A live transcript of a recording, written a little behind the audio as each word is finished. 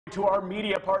To our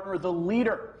media partner, The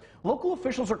Leader. Local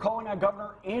officials are calling on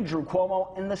Governor Andrew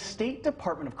Cuomo and the State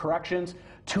Department of Corrections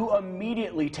to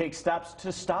immediately take steps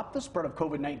to stop the spread of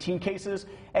COVID-19 cases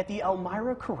at the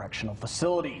Elmira Correctional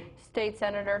Facility. State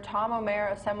Senator Tom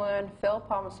O'Meara, Assemblyman Phil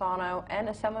Palmisano, and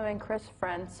Assemblyman Chris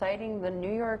Friend citing the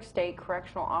New York State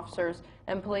Correctional Officers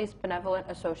and Police Benevolent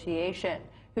Association,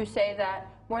 who say that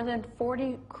more than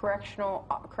 40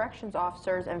 corrections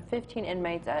officers and 15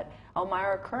 inmates at Elmira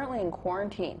are currently in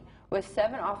quarantine, with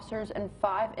 7 officers and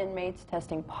 5 inmates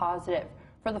testing positive.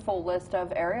 For the full list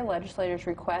of area legislators'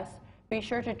 requests, be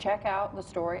sure to check out the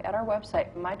story at our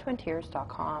website,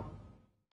 mytwintiers.com.